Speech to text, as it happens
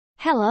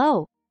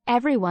Hello,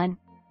 everyone.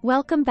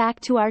 Welcome back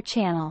to our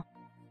channel.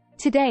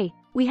 Today,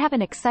 we have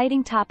an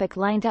exciting topic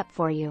lined up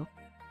for you.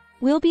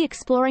 We'll be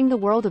exploring the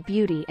world of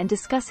beauty and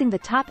discussing the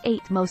top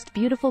 8 most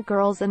beautiful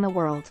girls in the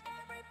world.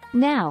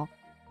 Now,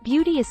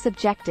 beauty is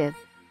subjective,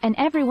 and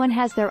everyone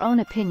has their own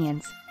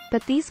opinions,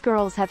 but these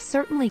girls have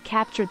certainly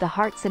captured the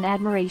hearts and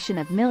admiration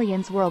of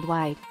millions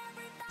worldwide.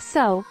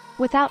 So,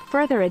 without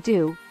further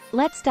ado,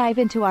 let's dive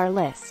into our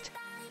list.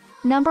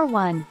 Number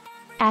 1.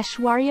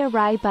 Aishwarya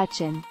Rai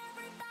Bachchan.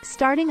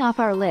 Starting off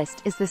our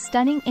list is the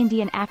stunning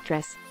Indian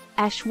actress,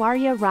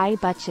 Aishwarya Rai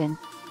Bachchan.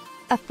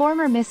 A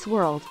former Miss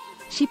World,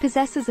 she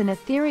possesses an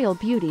ethereal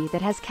beauty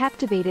that has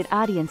captivated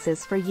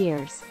audiences for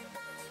years.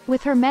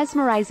 With her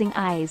mesmerizing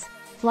eyes,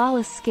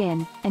 flawless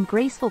skin, and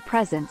graceful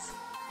presence,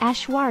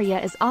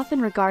 Aishwarya is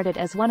often regarded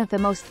as one of the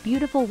most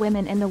beautiful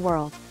women in the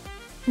world.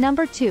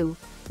 Number 2.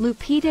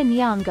 Lupita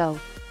Nyong'o.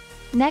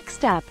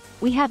 Next up,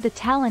 we have the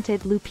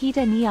talented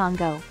Lupita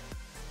Nyong'o.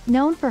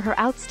 Known for her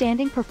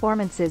outstanding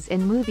performances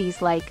in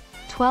movies like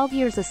 12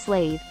 Years a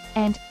Slave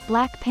and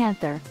Black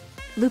Panther,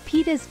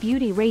 Lupita's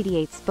beauty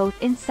radiates both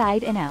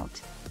inside and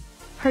out.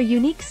 Her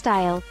unique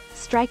style,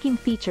 striking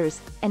features,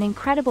 and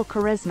incredible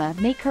charisma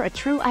make her a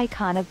true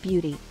icon of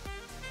beauty.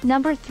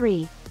 Number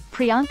 3.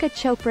 Priyanka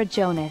Chopra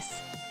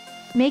Jonas.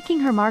 Making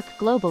her mark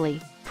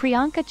globally,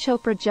 Priyanka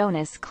Chopra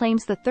Jonas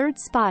claims the 3rd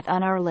spot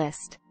on our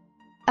list.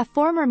 A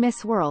former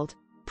Miss World,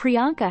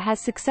 Priyanka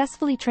has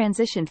successfully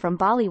transitioned from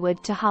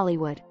Bollywood to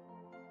Hollywood.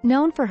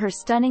 Known for her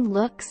stunning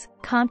looks,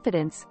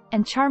 confidence,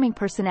 and charming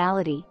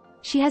personality,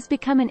 she has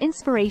become an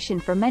inspiration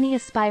for many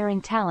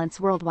aspiring talents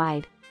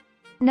worldwide.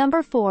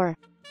 Number 4.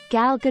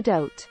 Gal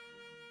Gadot.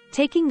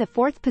 Taking the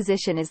 4th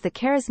position is the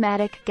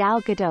charismatic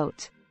Gal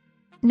Gadot.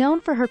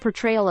 Known for her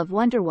portrayal of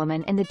Wonder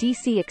Woman in the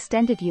DC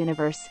Extended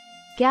Universe,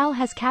 Gal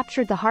has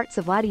captured the hearts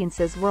of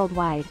audiences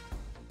worldwide.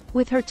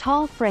 With her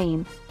tall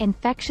frame,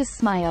 infectious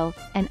smile,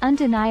 and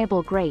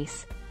undeniable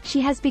grace,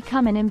 she has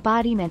become an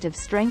embodiment of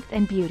strength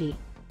and beauty.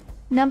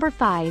 Number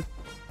 5.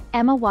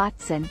 Emma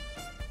Watson.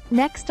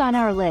 Next on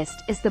our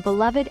list is the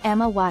beloved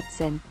Emma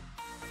Watson.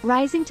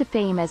 Rising to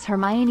fame as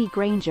Hermione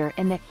Granger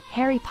in the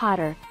Harry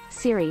Potter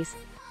series,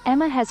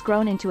 Emma has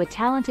grown into a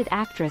talented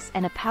actress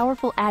and a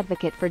powerful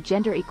advocate for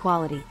gender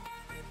equality.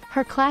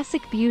 Her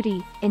classic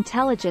beauty,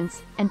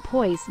 intelligence, and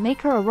poise make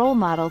her a role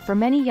model for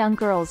many young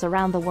girls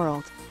around the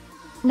world.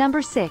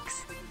 Number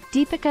 6.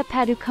 Deepika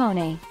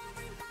Padukone.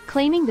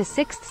 Claiming the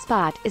 6th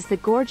spot is the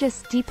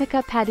gorgeous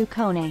Deepika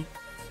Padukone.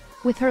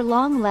 With her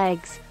long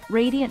legs,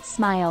 radiant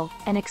smile,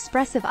 and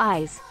expressive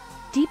eyes,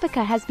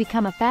 Deepika has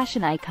become a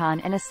fashion icon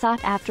and a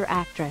sought-after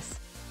actress.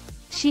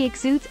 She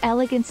exudes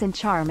elegance and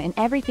charm in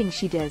everything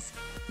she does,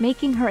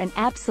 making her an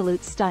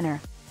absolute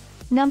stunner.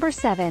 Number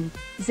 7.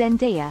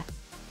 Zendaya.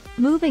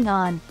 Moving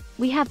on,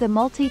 we have the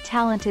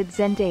multi-talented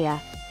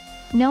Zendaya.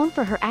 Known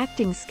for her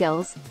acting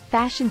skills,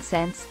 fashion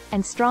sense,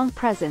 and strong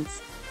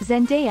presence,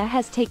 Zendaya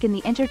has taken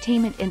the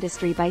entertainment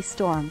industry by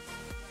storm.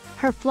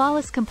 Her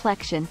flawless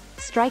complexion,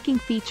 striking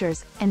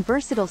features, and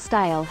versatile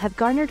style have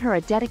garnered her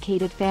a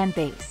dedicated fan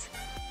base.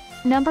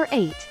 Number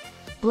 8.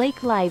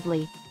 Blake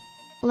Lively.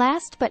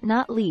 Last but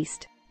not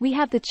least, we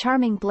have the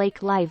charming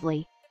Blake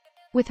Lively.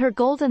 With her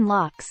golden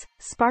locks,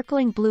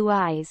 sparkling blue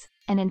eyes,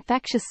 and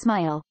infectious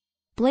smile,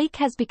 Blake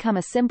has become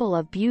a symbol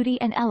of beauty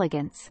and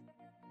elegance.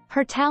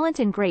 Her talent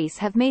and grace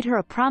have made her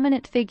a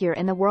prominent figure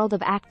in the world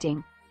of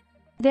acting.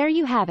 There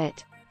you have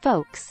it,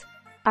 folks.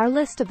 Our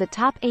list of the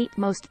top 8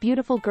 most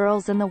beautiful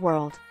girls in the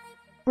world.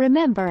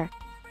 Remember,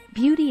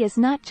 beauty is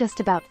not just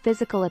about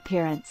physical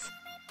appearance.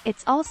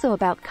 It's also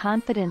about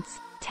confidence,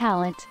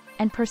 talent,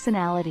 and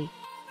personality.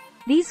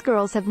 These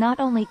girls have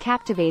not only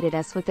captivated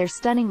us with their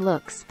stunning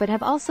looks but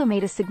have also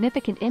made a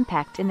significant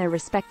impact in their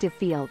respective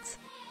fields.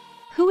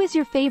 Who is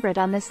your favorite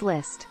on this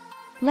list?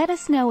 Let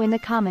us know in the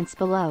comments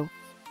below.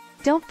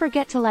 Don't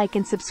forget to like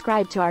and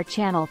subscribe to our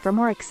channel for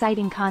more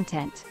exciting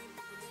content.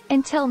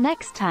 Until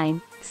next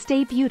time,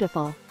 stay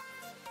beautiful.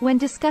 When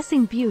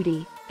discussing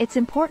beauty, it's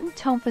important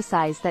to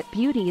emphasize that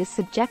beauty is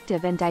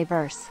subjective and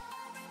diverse.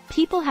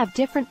 People have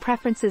different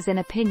preferences and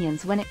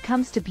opinions when it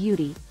comes to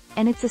beauty,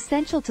 and it's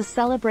essential to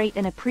celebrate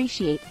and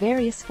appreciate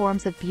various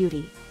forms of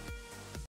beauty.